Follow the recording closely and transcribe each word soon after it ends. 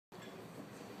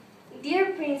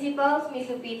Dear principals, Miss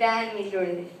Lupita and Miss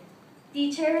Lourdes,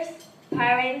 teachers,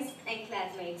 parents, and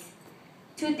classmates,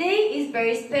 today is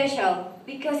very special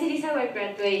because it is our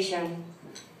graduation.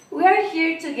 We are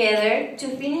here together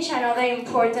to finish another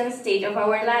important stage of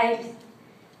our lives.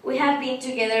 We have been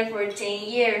together for 10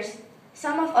 years,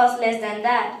 some of us less than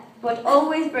that, but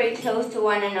always very close to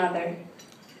one another.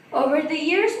 Over the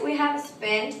years, we have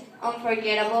spent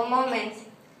unforgettable moments,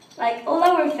 like all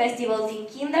our festivals in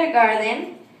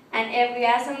kindergarten and every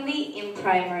assembly in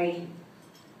primary.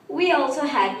 We also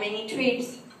had many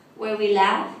trips where we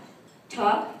laughed,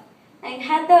 talked, and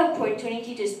had the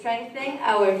opportunity to strengthen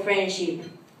our friendship.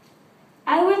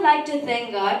 I would like to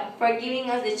thank God for giving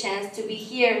us the chance to be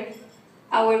here,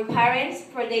 our parents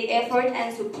for their effort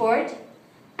and support,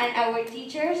 and our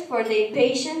teachers for their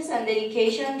patience and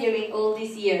dedication during all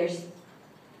these years.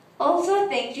 Also,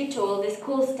 thank you to all the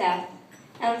school staff,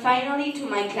 and finally to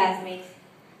my classmates,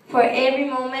 for every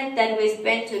moment that we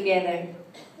spent together.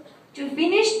 To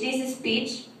finish this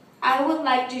speech, I would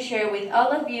like to share with all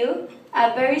of you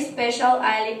a very special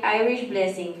Irish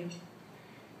blessing.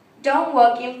 Don't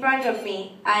walk in front of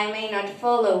me, I may not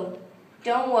follow.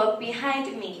 Don't walk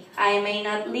behind me, I may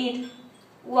not lead.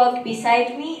 Walk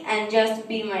beside me and just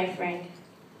be my friend.